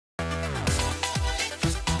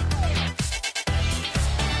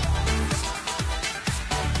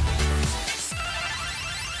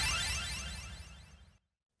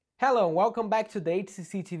Hello and welcome back to the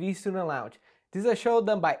HCCTV Student Lounge. This is a show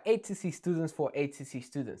done by HCC students for HCC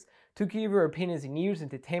students to give your opinions in news,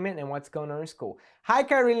 entertainment, and what's going on in school. Hi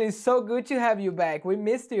Kathryn, it's so good to have you back. We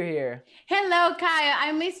missed you here. Hello, Kaya.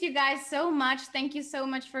 I missed you guys so much. Thank you so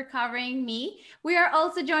much for covering me. We are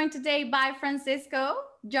also joined today by Francisco,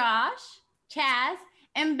 Josh, Chaz,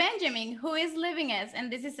 and Benjamin, who is leaving us,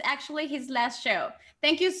 and this is actually his last show.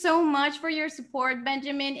 Thank you so much for your support,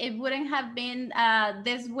 Benjamin. It wouldn't have been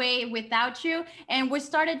this way without you, and we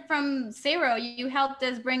started from zero. You helped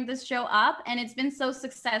us bring this show up, and it's been so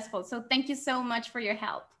successful. So thank you so much for your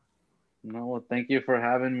help. No, well, thank you for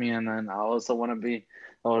having me. And then I would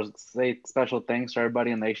say special thanks to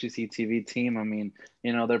everybody in the HCC TV team. I mean,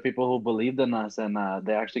 there are people who believed in us and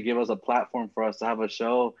they actually give us a platform for us to have a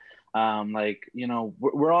show.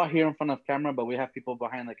 We're all here in front of camera, but we have people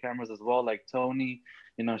behind the cameras as well, like Tony.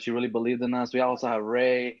 She really believed in us. We also have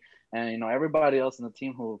Ray and, everybody else in the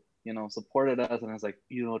team who, supported us. And it's like,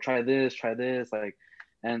 try this.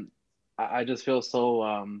 And I just feel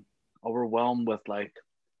so overwhelmed with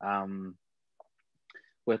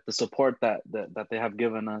the support that they have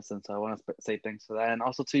given us. And so I want to say thanks for that. And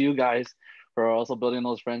also to you guys for also building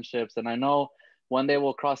those friendships. And I know one day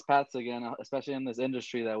we'll cross paths again, especially in this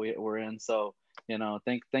industry that we're in. So,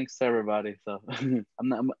 thanks to everybody. So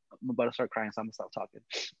I'm about to start crying, so I'm gonna stop talking.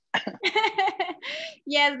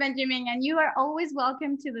 Yes, Benjamin, and you are always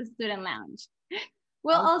welcome to the Student Lounge.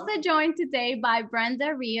 We'll also joined today by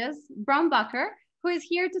Brenda Rios-Brombacher, who is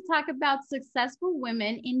here to talk about successful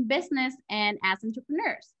women in business and as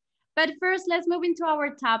entrepreneurs. But first, let's move into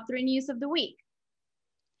our top 3 news of the week.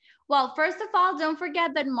 Well, first of all, don't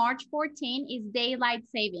forget that March 14 is daylight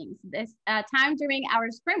savings, this time during our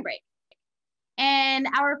spring break. And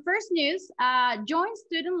our first news, join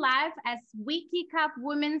Student Life as we kick off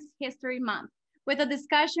Women's History Month with a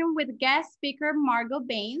discussion with guest speaker Margo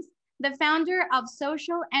Baines, the founder of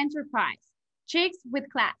Social Enterprise, Chicks with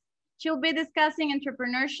Class. She'll be discussing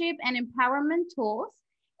entrepreneurship and empowerment tools.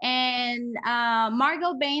 And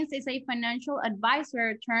Margo Baines is a financial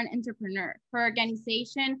advisor turned entrepreneur. Her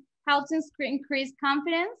organization helps increase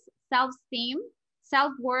confidence, self-esteem,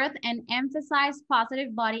 self-worth, and emphasize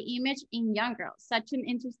positive body image in young girls. Such an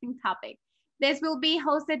interesting topic. This will be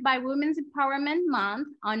hosted by Women's Empowerment Month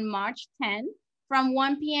on March 10 from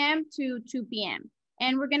 1 p.m. to 2 p.m.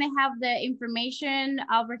 And we're gonna have the information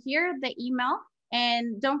over here, the email.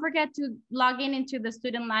 And don't forget to log into the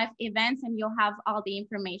Student Life events and you'll have all the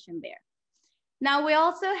information there. Now we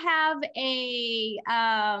also have a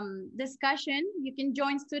discussion. You can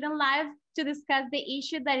join Student Life to discuss the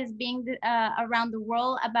issue that is being around the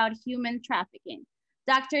world about human trafficking.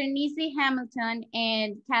 Dr. Nissi Hamilton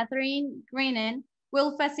and Kathryn Grinan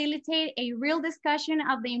will facilitate a real discussion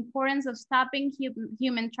of the importance of stopping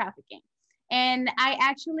human trafficking. And I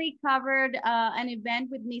actually covered an event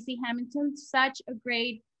with Nissi Hamilton, such a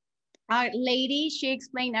great lady. She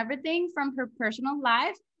explained everything from her personal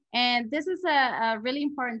life. And this is a really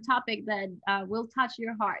important topic that will touch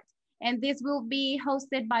your heart. And this will be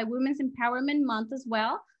hosted by Women's Empowerment Month as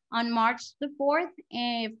well on March the 4th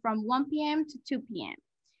from 1 p.m. to 2 p.m.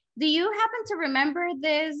 Do you happen to remember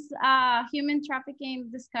this human trafficking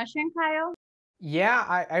discussion, Kyle? Yeah,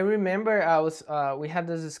 I remember we had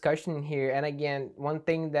this discussion here, and again, one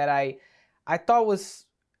thing that I thought was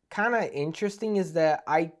kind of interesting is that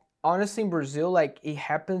honestly in Brazil, like, it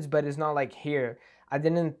happens, but it's not like here. I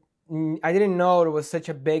didn't know it was such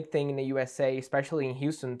a big thing in the USA, especially in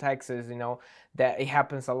Houston, Texas, that it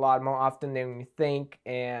happens a lot more often than we think.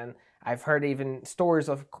 And I've heard even stories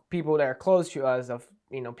of people that are close to us of,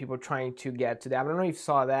 people trying to get to that. I don't know if you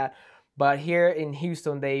saw that, but here in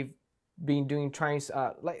Houston, they've been trying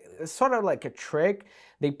like sort of like a trick.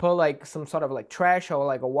 They put like some sort of like trash or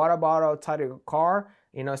like a water bottle outside of your car,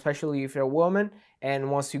 especially if you're a woman.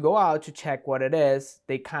 And once you go out to check what it is,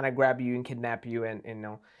 they kind of grab you and kidnap you, and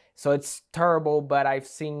so it's terrible. But I've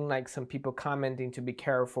seen like some people commenting to be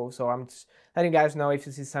careful. So I'm just letting you guys know, if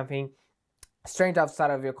you see something strange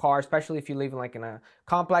outside of your car, especially if you live in a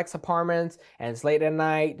complex apartment and it's late at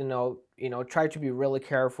night, try to be really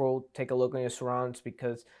careful. Take a look on your surroundings,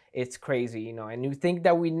 because it's crazy, and you think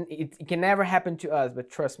that it can never happen to us,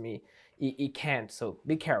 but trust me, it can't. So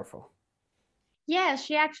be careful. Yeah,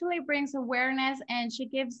 she actually brings awareness and she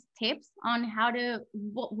gives tips on how to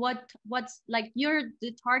what's like you're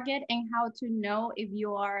the target and how to know if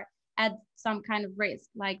you are at some kind of risk,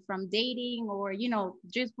 like from dating or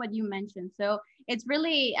just what you mentioned. So it's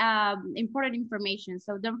really important information.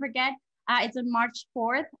 So don't forget, it's on March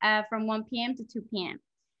 4th from 1 p.m. to 2 p.m.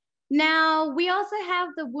 Now we also have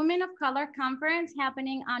the Women of Color Conference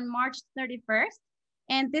happening on March 31st.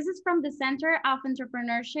 And this is from the Center of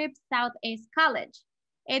Entrepreneurship Southeast College.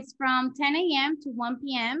 It's from 10 a.m. to 1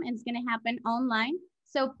 p.m. and it's going to happen online.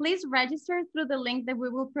 So please register through the link that we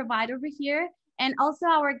will provide over here. And also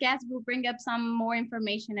our guests will bring up some more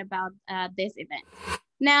information about this event.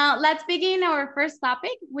 Now let's begin our first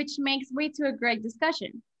topic, which makes way to a great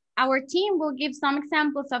discussion. Our team will give some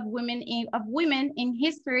examples of women in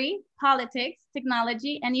history, politics,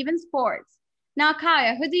 technology, and even sports. Now,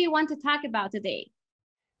 Kaya, who do you want to talk about today?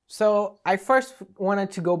 So I first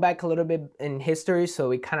wanted to go back a little bit in history so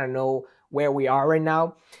we kind of know where we are right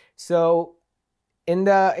now. So in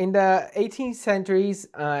the 18th centuries,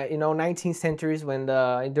 19th centuries, when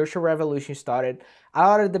the Industrial Revolution started, a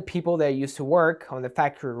lot of the people that used to work on the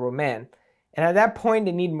factory were men. And at that point,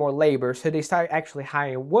 they need more labor, so they started actually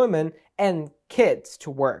hiring women and kids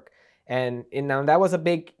to work. And that was a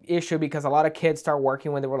big issue because a lot of kids start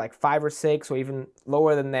working when they were like 5 or 6 or even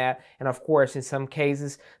lower than that. And of course, in some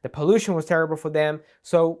cases, the pollution was terrible for them,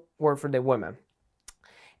 so were for the women.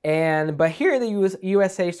 But here in the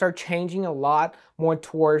USA started changing a lot more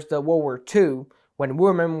towards the World War II, when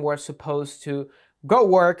women were supposed to go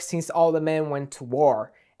work since all the men went to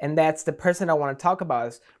war. And that's the person I want to talk about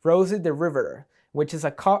is Rosie the Riveter, which is a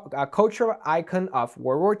cultural icon of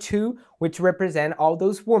World War II, which represent all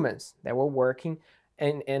those women that were working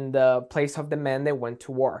in the place of the men that went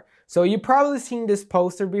to war. So you've probably seen this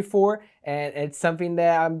poster before, and it's something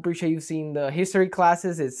that I'm pretty sure you've seen in the history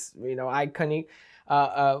classes. It's iconic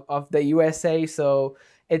of the USA. So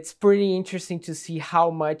it's pretty interesting to see how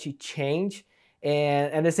much it changed.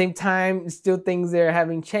 And at the same time, still things there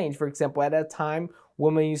haven't changed. For example, at that time,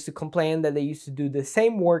 women used to complain that they used to do the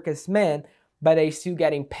same work as men, but they still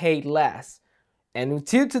getting paid less. And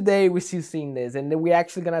until today, we're still seeing this. And then we're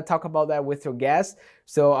actually going to talk about that with your guest.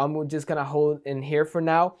 So I'm just going to hold in here for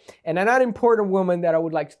now. And another important woman that I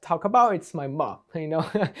would like to talk about, it's my mom.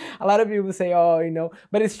 A lot of people say,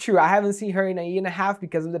 but it's true. I haven't seen her in a year and a half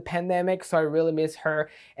because of the pandemic. So I really miss her.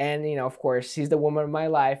 And, of course, she's the woman of my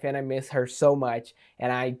life and I miss her so much.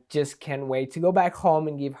 And I just can't wait to go back home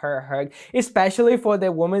and give her a hug, especially for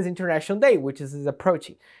the Women's International Day, which is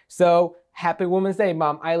approaching. So happy Women's Day,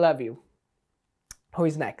 Mom. I love you. Who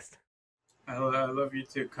is next? I love you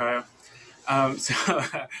too, Kyle. So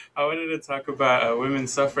I wanted to talk about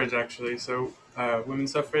women's suffrage, actually. So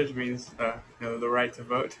women's suffrage means the right to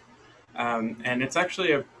vote. And it's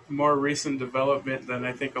actually a more recent development than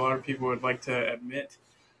I think a lot of people would like to admit.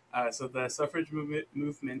 So the suffrage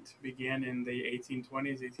movement began in the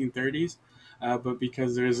 1820s, 1830s. But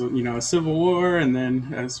because there's a civil war and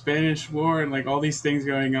then a Spanish war and like all these things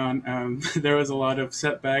going on, there was a lot of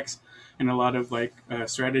setbacks and a lot of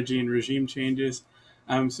strategy and regime changes.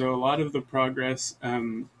 So a lot of the progress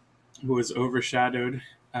was overshadowed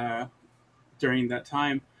during that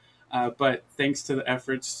time. But thanks to the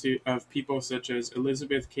efforts of people such as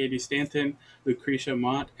Elizabeth Cady Stanton, Lucretia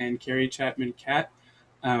Mott, and Carrie Chapman Catt,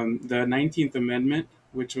 the 19th Amendment,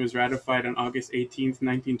 which was ratified on August 18th,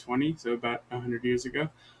 1920, so about 100 years ago,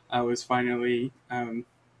 was finally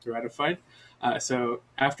ratified. So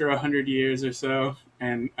after 100 years or so,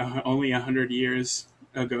 and only 100 years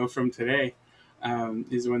ago from today,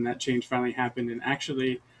 is when that change finally happened. And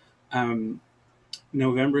actually,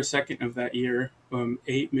 November 2nd of that year,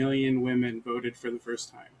 8 million women voted for the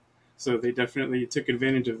first time. So they definitely took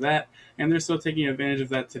advantage of that. And they're still taking advantage of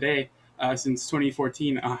that today. Since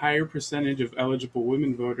 2014, a higher percentage of eligible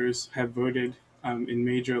women voters have voted in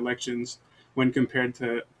major elections when compared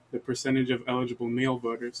to the percentage of eligible male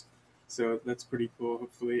voters. So that's pretty cool.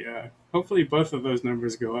 Hopefully both of those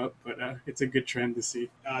numbers go up, but it's a good trend to see.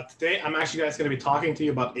 Today, I'm actually going to be talking to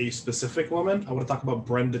you about a specific woman. I want to talk about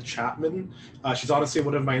Brenda Chapman. She's honestly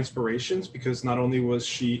one of my inspirations because not only was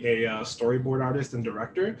she a storyboard artist and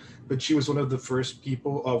director, but she was one of the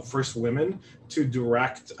first women to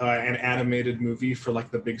direct an animated movie for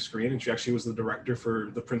the big screen. And she actually was the director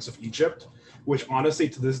for The Prince of Egypt, which honestly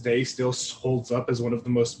to this day still holds up as one of the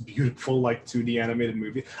most beautiful 2D animated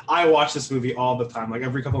movies. I watch this movie all the time.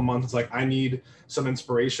 Every couple of months, it's I need some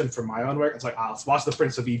inspiration for my own work. It's let's watch The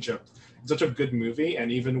Prince of Egypt. It's such a good movie,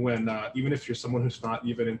 and even if you're someone who's not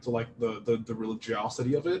even into the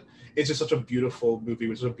religiosity of it, it's just such a beautiful movie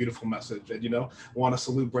with such a beautiful message. And I want to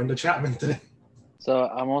salute Brenda Chapman today. So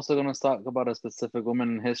I'm also going to talk about a specific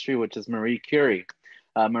woman in history, which is Marie Curie.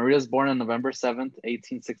 Marie was born on November 7th,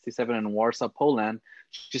 1867 in Warsaw, Poland.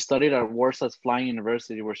 She studied at Warsaw's Flying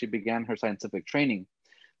University, where she began her scientific training.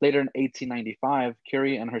 Later in 1895,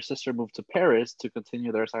 Curie and her sister moved to Paris to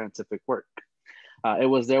continue their scientific work. It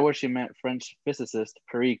was there where she met French physicist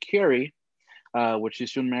Pierre Curie, which she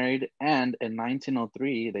soon married. And in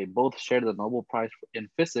 1903, they both shared the Nobel Prize in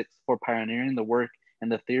Physics for pioneering the work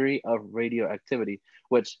and the theory of radioactivity,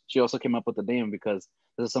 which she also came up with the name because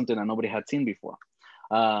this is something that nobody had seen before.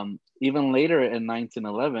 Even later in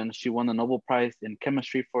 1911, she won the Nobel Prize in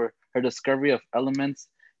chemistry for her discovery of elements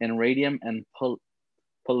in radium and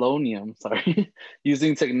polonium,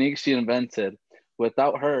 using techniques she invented.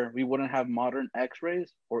 Without her, we wouldn't have modern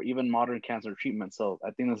X-rays or even modern cancer treatment. So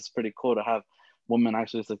I think this is pretty cool to have women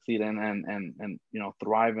actually succeed and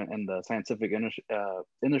thrive in the scientific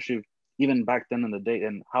industry, even back then in the day,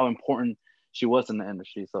 and how important she was in the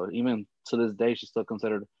industry. So even to this day, she's still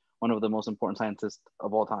considered one of the most important scientists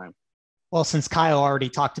of all time. Well, since Kyle already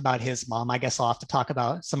talked about his mom, I guess I'll have to talk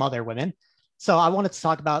about some other women. So I wanted to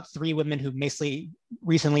talk about 3 women who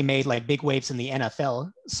recently made like big waves in the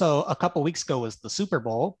NFL. So a couple weeks ago was the Super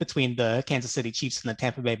Bowl between the Kansas City Chiefs and the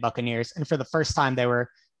Tampa Bay Buccaneers. And for the first time, there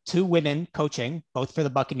were 2 women coaching, both for the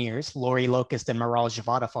Buccaneers, Lori Locust and Maral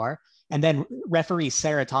Javadafar. And then referee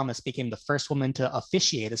Sarah Thomas became the first woman to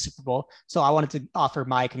officiate a Super Bowl. So I wanted to offer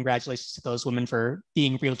my congratulations to those women for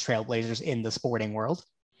being real trailblazers in the sporting world.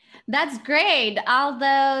 That's great. All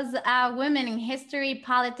those women in history,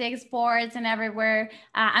 politics, sports, and everywhere.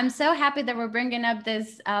 I'm so happy that we're bringing up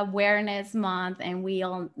this awareness month and we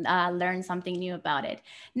all learn something new about it.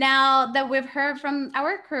 Now that we've heard from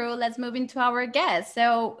our crew, let's move into our guest.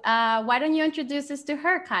 So why don't you introduce us to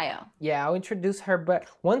her, Kyle? Yeah, I'll introduce her. But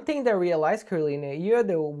one thing that I realized, Carolina, you're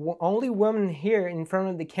the only woman here in front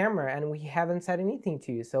of the camera and we haven't said anything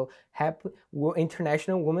to you. So happy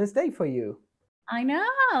International Women's Day for you. I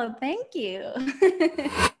know, thank you.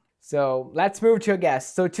 So let's move to a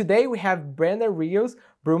guest. So today we have Brenda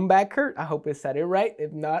Rios-Brombacher. I hope I said it right.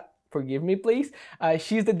 If not, forgive me, please.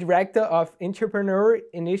 She's the Director of Entrepreneurial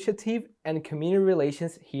Initiative and Community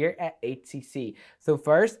Relations here at HCC. So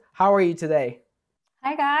first, how are you today?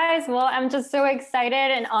 Hi guys. Well, I'm just so excited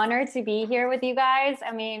and honored to be here with you guys.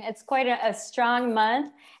 I mean, it's quite a strong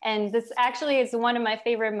month, and this actually is one of my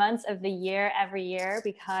favorite months of the year every year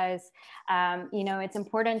because, it's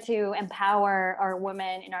important to empower our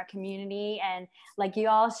women in our community. And like you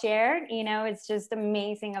all shared, it's just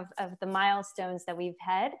amazing of the milestones that we've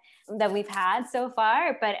had so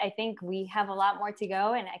far. But I think we have a lot more to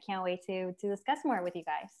go, and I can't wait to discuss more with you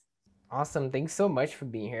guys. Awesome. Thanks so much for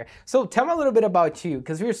being here. So tell me a little bit about you,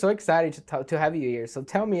 because we're so excited to have you here. So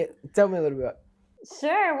tell me a little bit.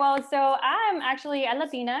 Sure. Well, so I'm actually a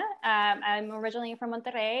Latina. I'm originally from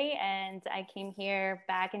Monterrey, and I came here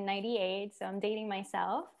back in '98. So I'm dating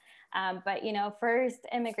myself. But first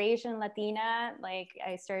immigration Latina, like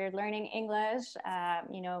I started learning English.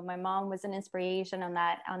 My mom was an inspiration on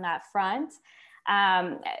that front.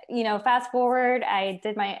 Fast forward, I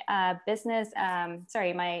did my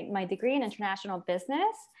my degree in international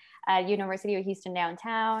business at University of Houston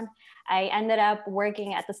downtown. I ended up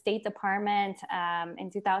working at the State Department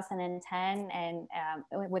in 2010 and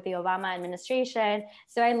with the Obama administration.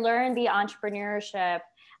 So I learned the entrepreneurship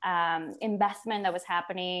investment that was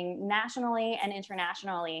happening nationally and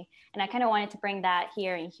internationally. And I kind of wanted to bring that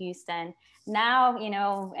here in Houston. Now,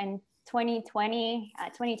 in 2020,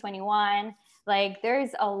 2021, like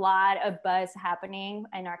there's a lot of buzz happening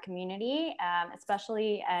in our community,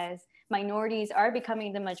 especially as minorities are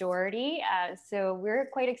becoming the majority. So we're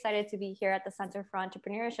quite excited to be here at the Center for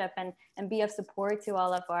Entrepreneurship and be of support to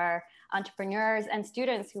all of our entrepreneurs and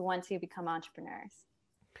students who want to become entrepreneurs.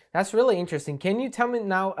 That's really interesting. Can you tell me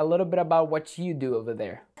now a little bit about what you do over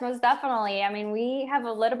there? Most definitely. I mean, we have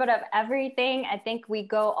a little bit of everything. I think we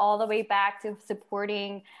go all the way back to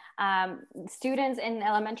supporting students in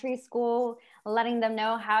elementary school, letting them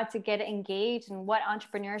know how to get engaged and what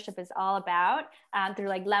entrepreneurship is all about through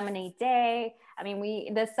like Lemonade Day. I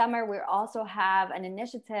mean, this summer we also have an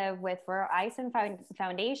initiative for Eisen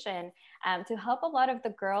Foundation to help a lot of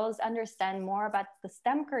the girls understand more about the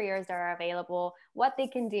STEM careers that are available, what they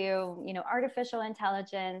can do, artificial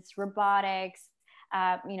intelligence, robotics,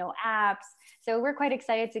 apps. So we're quite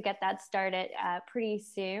excited to get that started pretty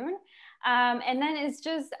soon. And then it's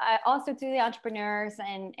just also to the entrepreneurs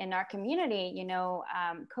in our community,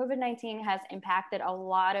 COVID-19 has impacted a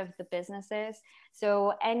lot of the businesses.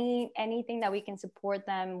 So anything that we can support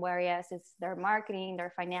them, whereas it's their marketing,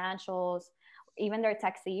 their financials, even their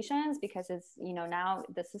taxations, because it's, now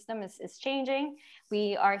the system is changing,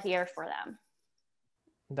 we are here for them.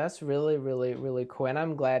 That's really, really, really cool. And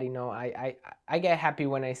I'm glad, I get happy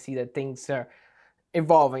when I see that things are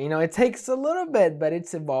evolving. It takes a little bit, but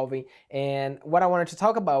it's evolving. And what I wanted to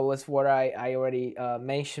talk about was what I already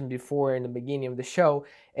mentioned before in the beginning of the show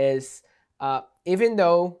is even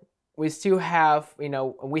though we still have,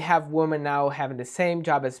 we have women now having the same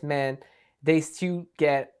job as men, they still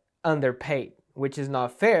get underpaid, which is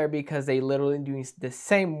not fair because they literally doing the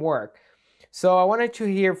same work. So I wanted to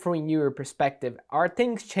hear from your perspective. Are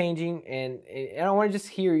things changing? And I want to just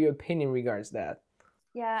hear your opinion regards that.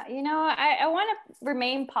 Yeah, I want to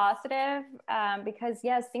remain positive because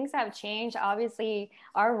yes, things have changed. Obviously,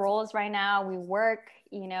 our roles right now, we work,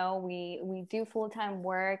 we do full-time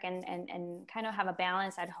work and kind of have a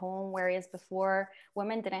balance at home, whereas before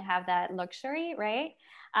women didn't have that luxury, right?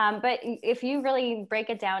 But if you really break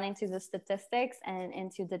it down into the statistics and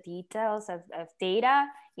into the details of data,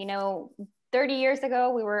 30 years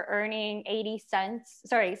ago, we were earning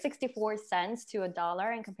 64 cents to a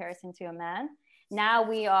dollar in comparison to a man. Now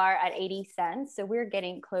we are at 80 cents, so we're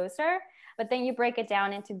getting closer. But then you break it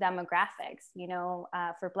down into demographics.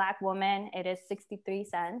 For Black women, it is 63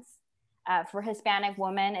 cents. For Hispanic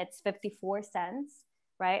women, it's 54 cents,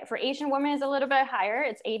 right? For Asian women, it's a little bit higher.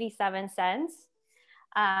 It's 87 cents.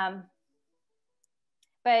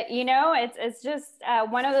 But it's just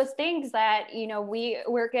one of those things that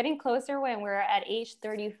we're getting closer when we're at age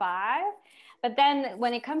 35. But then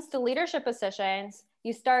when it comes to leadership positions,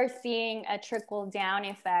 you start seeing a trickle down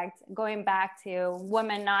effect going back to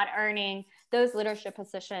women not earning those leadership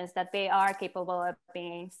positions that they are capable of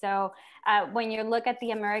being. So when you look at the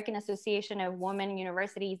American Association of Women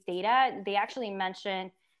Universities data, they actually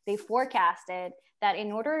they forecasted that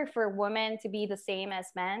in order for women to be the same as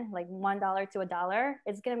men, like $1 to a dollar,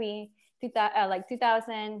 it's going to be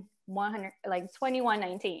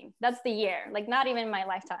 2119. That's the year, like not even my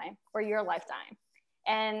lifetime or your lifetime.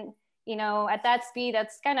 And at that speed,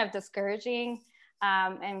 that's kind of discouraging.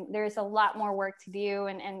 And there's a lot more work to do.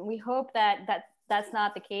 And we hope that's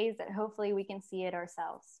not the case, that hopefully we can see it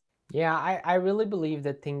ourselves. Yeah, I really believe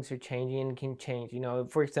that things are changing and can change.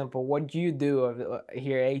 For example, what you do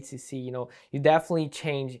here at HCC, you definitely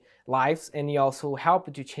change lives, and you also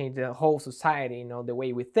help to change the whole society, the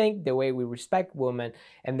way we think, the way we respect women,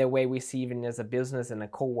 and the way we see even as a business and a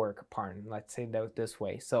co-worker partner, let's say that this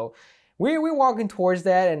way. So we're walking towards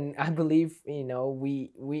that, and I believe,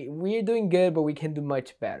 we're doing good, but we can do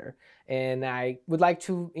much better. And I would like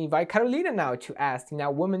to invite Carolina now to ask,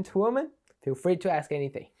 woman to woman, feel free to ask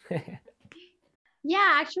anything.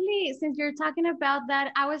 Yeah, actually, since you're talking about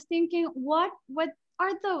that, I was thinking, what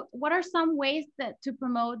are some ways to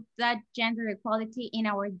promote that gender equality in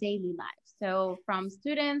our daily lives? So from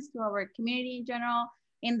students to our community in general,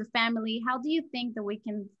 in the family, how do you think that we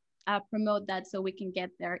can promote that so we can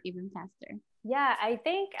get there even faster? Yeah, I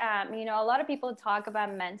think, a lot of people talk about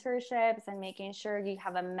mentorships and making sure you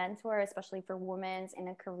have a mentor, especially for women in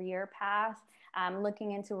a career path.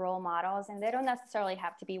 Looking into role models, and they don't necessarily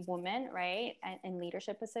have to be women, right, in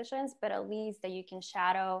leadership positions, but at least that you can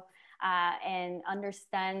shadow and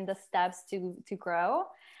understand the steps to grow.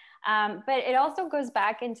 But it also goes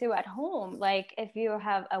back into at home, like if you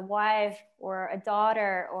have a wife or a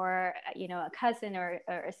daughter or a cousin or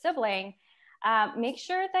a sibling, make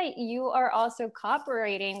sure that you are also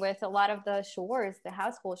cooperating with a lot of the chores, the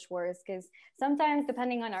household chores, because sometimes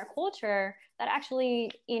depending on our culture, that actually,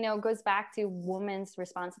 goes back to women's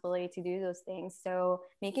responsibility to do those things. So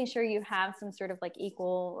making sure you have some sort of like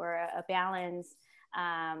equal or a balanced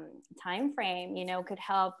time frame, could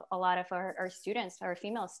help a lot of our students, our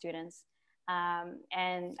female students.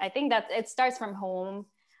 And I think that it starts from home.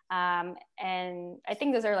 And I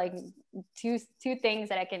think those are like two things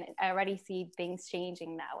that I can already see things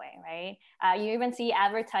changing that way, right? You even see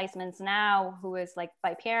advertisements now who is like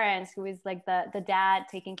by parents, who is like the dad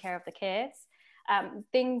taking care of the kids.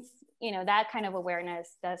 Things, that kind of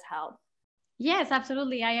awareness does help. Yes,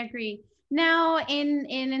 absolutely. I agree. Now, in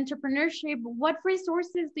entrepreneurship, what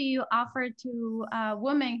resources do you offer to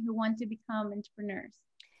women who want to become entrepreneurs?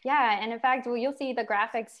 Yeah, and in fact, you'll see the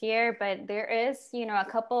graphics here, but there is, a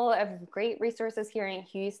couple of great resources here in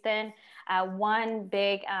Houston. One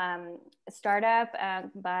big startup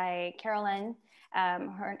by Carolyn,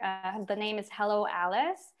 the name is Hello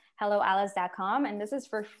Alice, helloalice.com, and this is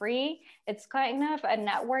for free. It's kind of a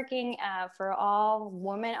networking for all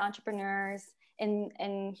women entrepreneurs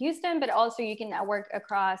in Houston, but also you can network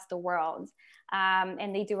across the world.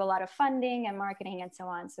 And they do a lot of funding and marketing and so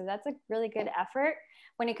on. So that's a really good effort.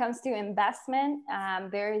 When it comes to investment,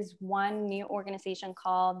 there is one new organization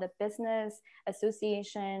called the Business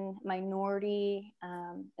Association Minority.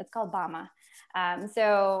 It's called BAMA.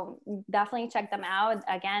 So definitely check them out.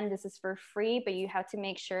 Again, this is for free, but you have to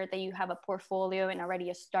make sure that you have a portfolio and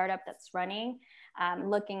already a startup that's running,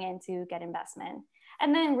 looking into get investment.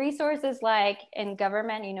 And then resources like in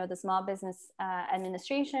government, the Small Business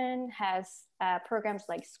Administration has programs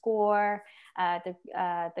like SCORE,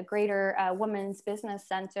 the Greater Women's Business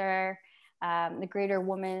Center, the Greater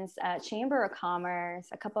Women's Chamber of Commerce.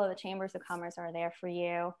 A couple of the chambers of commerce are there for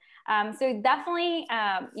you. So definitely,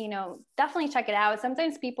 definitely check it out.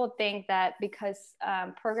 Sometimes people think that because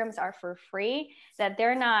programs are for free, that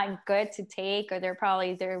they're not good to take, or they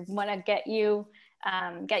want to get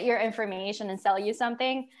your information and sell you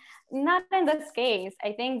something. Not in this case.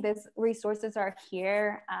 I think these resources are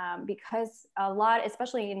here because a lot,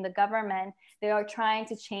 especially in the government, they are trying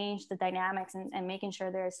to change the dynamics and making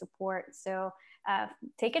sure there is support. So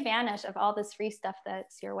take advantage of all this free stuff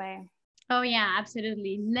that's your way. Oh yeah,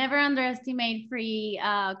 absolutely. Never underestimate free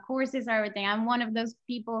courses or everything. I'm one of those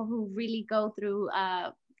people who really go through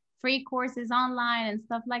free courses online and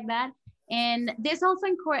stuff like that. And this also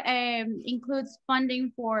includes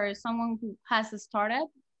funding for someone who has a startup.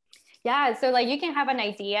 Yeah, so like you can have an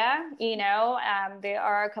idea, there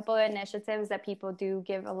are a couple of initiatives that people do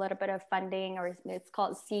give a little bit of funding, or it's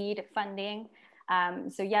called seed funding.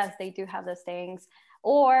 So yes, they do have those things.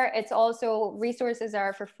 Or it's also, resources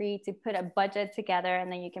are for free to put a budget together,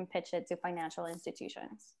 and then you can pitch it to financial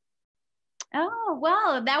institutions. Oh,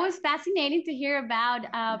 well, that was fascinating to hear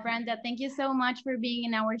about, Brenda. Thank you so much for being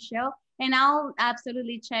in our show. And I'll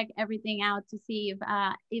absolutely check everything out to see if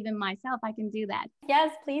even myself, I can do that.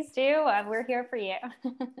 Yes, please do. We're here for you.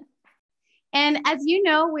 And as you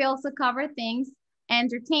know, we also cover things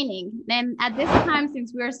entertaining. And at this time,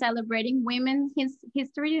 since we are celebrating Women's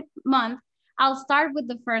History Month, I'll start with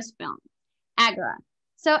the first film, Agora.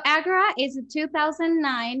 So Agora is a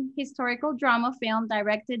 2009 historical drama film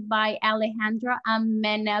directed by Alejandro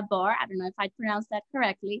Amenábar. I don't know if I pronounced that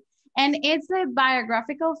correctly. And it's a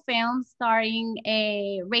biographical film starring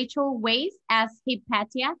Rachel Weisz as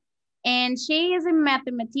Hypatia. And she is a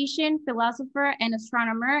mathematician, philosopher, and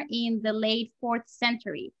astronomer in the late 4th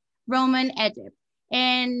century, Roman Egypt.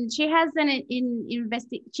 And she has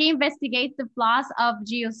she investigates the flaws of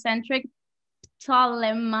geocentric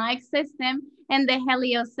Ptolemaic system and the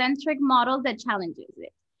heliocentric model that challenges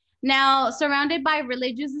it. Now, surrounded by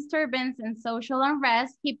religious disturbance and social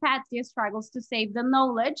unrest, Hypatia struggles to save the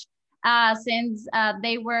knowledge since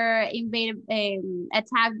they were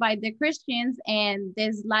attacked by the Christians, and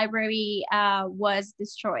this library was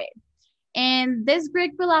destroyed. And this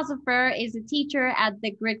Greek philosopher is a teacher at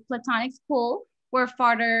the Greek Platonic school where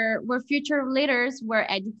future leaders were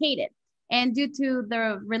educated. And due to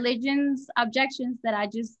the religion's objections that I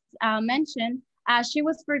just mentioned, she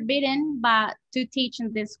was forbidden to teach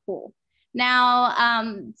in this school. Now,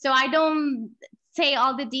 so I don't say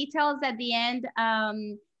all the details at the end.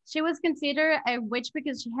 She was considered a witch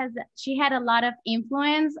because she had a lot of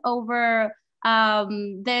influence over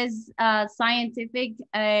this scientific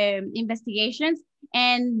investigations.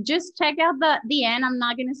 And just check out the end. I'm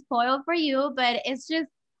not going to spoil for you, but it's just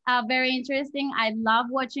very interesting. I love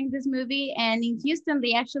watching this movie. And in Houston,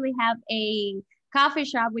 they actually have a coffee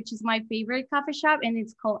shop, which is my favorite coffee shop, and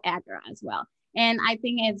it's called Agora as well. And I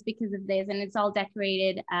think it's because of this, and it's all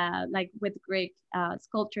decorated like with Greek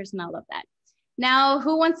sculptures and all of that. Now,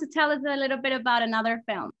 who wants to tell us a little bit about another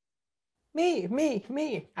film? Me.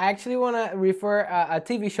 I actually want to refer a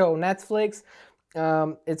TV show, Netflix.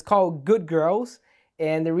 It's called Good Girls.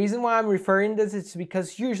 And the reason why I'm referring this is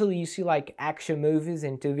because usually you see like action movies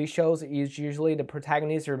and TV shows, usually the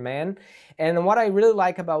protagonists are men. And what I really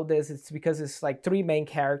like about this is because it's like 3 main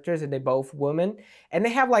characters and they're both women. And they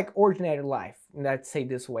have like ordinary life, let's say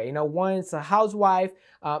this way. One's a housewife,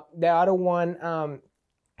 the other one,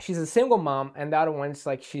 she's a single mom, and the other one's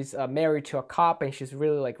like she's married to a cop and she's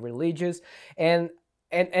really like religious. And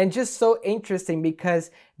just so interesting because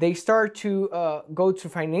they start to go to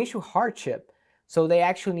financial hardship. So they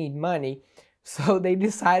actually need money. So they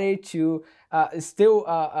decided to steal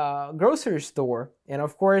a grocery store. And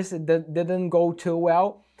of course, it didn't go too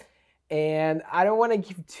well. And I don't want to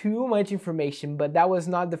give too much information, but that was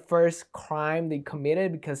not the first crime they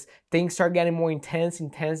committed because things start getting more intense,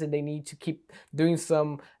 and they need to keep doing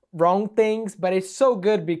some wrong things. But it's so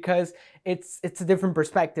good because it's a different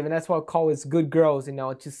perspective, and that's why I call it Good Girls,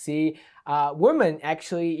 to see women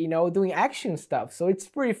actually, doing action stuff. So it's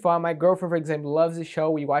pretty fun. My girlfriend, for example, loves the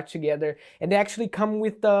show. We watch together, and they actually come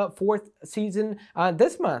with the 4th season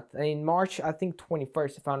this month in March, I think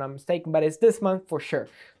 21st, if I'm not mistaken, but it's this month for sure.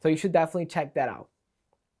 So you should definitely check that out.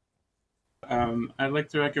 I'd like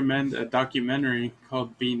to recommend a documentary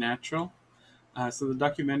called Be Natural. So the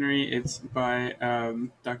documentary, it's by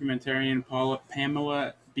documentarian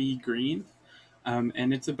Pamela B. Green.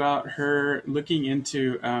 And it's about her looking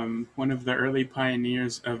into one of the early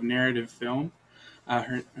pioneers of narrative film,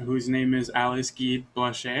 whose name is Alice Guy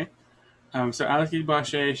Blaché. So Alice Guy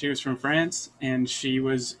Blaché, she was from France, and she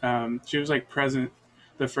was like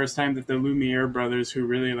the the first time that the Lumiere brothers, who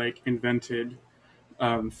really like invented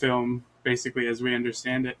film, basically as we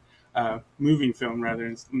understand it, moving film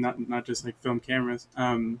rather, not just like film cameras.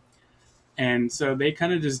 And so they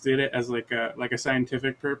kind of just did it as like a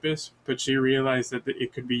scientific purpose, but she realized that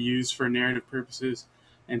it could be used for narrative purposes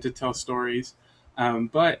and to tell stories.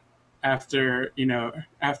 But after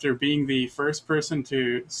after being the first person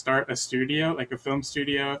to start a studio, like a film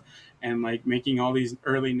studio, and like making all these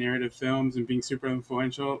early narrative films and being super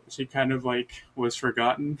influential, she kind of like was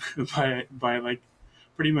forgotten by like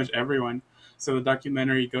pretty much everyone. So the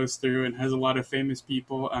documentary goes through and has a lot of famous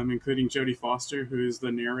people, including Jodie Foster, who is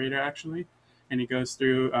the narrator actually, and he goes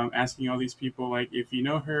through asking all these people like if you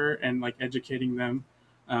know her, and like educating them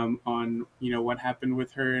on what happened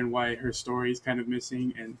with her and why her story is kind of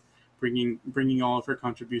missing, and bringing all of her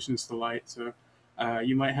contributions to light. So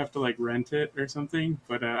you might have to like rent it or something,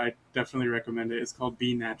 but I definitely recommend it. It's called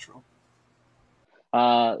Be Natural.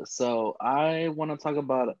 So I want to talk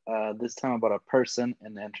about this time about a person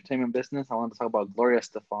in the entertainment business. I want to talk about Gloria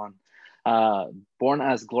Estefan. Born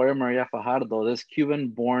as Gloria Maria Fajardo, this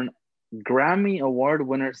Cuban-born Grammy Award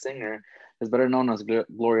winner singer is better known as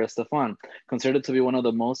Gloria Estefan, considered to be one of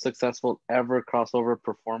the most successful ever crossover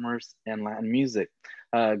performers in Latin music.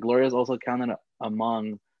 Gloria is also counted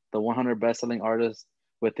among the 100 best-selling artists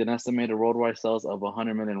with an estimated worldwide sales of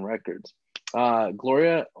 100 million records.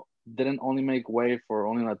 Gloria didn't only make way for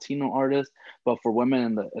only Latino artists, but for women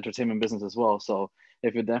in the entertainment business as well. So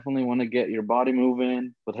if you definitely want to get your body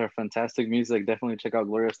moving with her fantastic music, definitely check out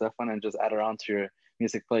Gloria Estefan and just add her onto your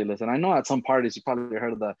music playlist. And I know at some parties you probably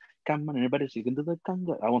heard of the "Come on, everybody, she can do the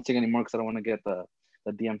conga." I won't sing anymore because I don't want to get the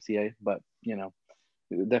DMCA, but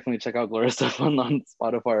definitely check out Gloria Estefan on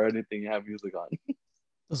Spotify or anything you have music on.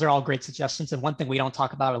 Those are all great suggestions. And one thing we don't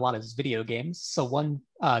talk about a lot is video games. So one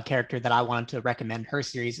character that I wanted to recommend, her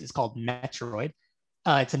series is called Metroid.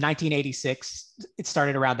 It's in 1986. It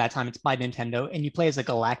started around that time. It's by Nintendo. And you play as a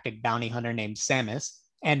galactic bounty hunter named Samus.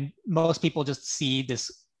 And most people just see this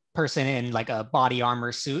person in like a body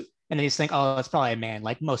armor suit, and they just think, oh, it's probably a man,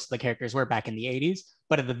 like most of the characters were back in the 80s.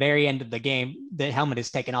 But at the very end of the game, the helmet is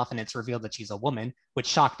taken off and it's revealed that she's a woman, which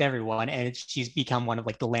shocked everyone. And she's become one of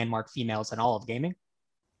like the landmark females in all of gaming.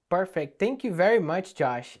 Perfect. Thank you very much,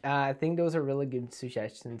 Josh. I think those are really good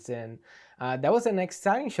suggestions. And that was an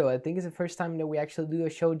exciting show. I think it's the first time that we actually do a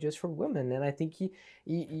show just for women. And I think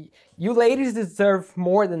you ladies deserve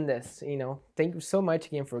more than this. Thank you so much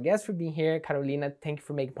again for guests for being here. Carolina, thank you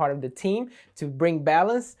for making part of the team to bring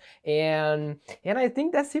balance. And I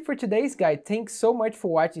think that's it for today's guide. Thanks so much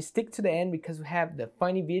for watching. Stick to the end because we have the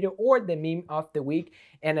funny video or the meme of the week.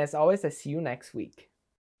 And as always, I see you next week.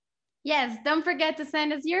 Yes, don't forget to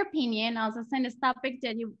send us your opinion. Also send us topics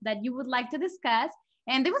that you would like to discuss.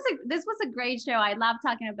 And this was a great show. I love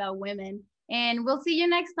talking about women. And we'll see you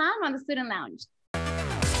next time on the Student Lounge.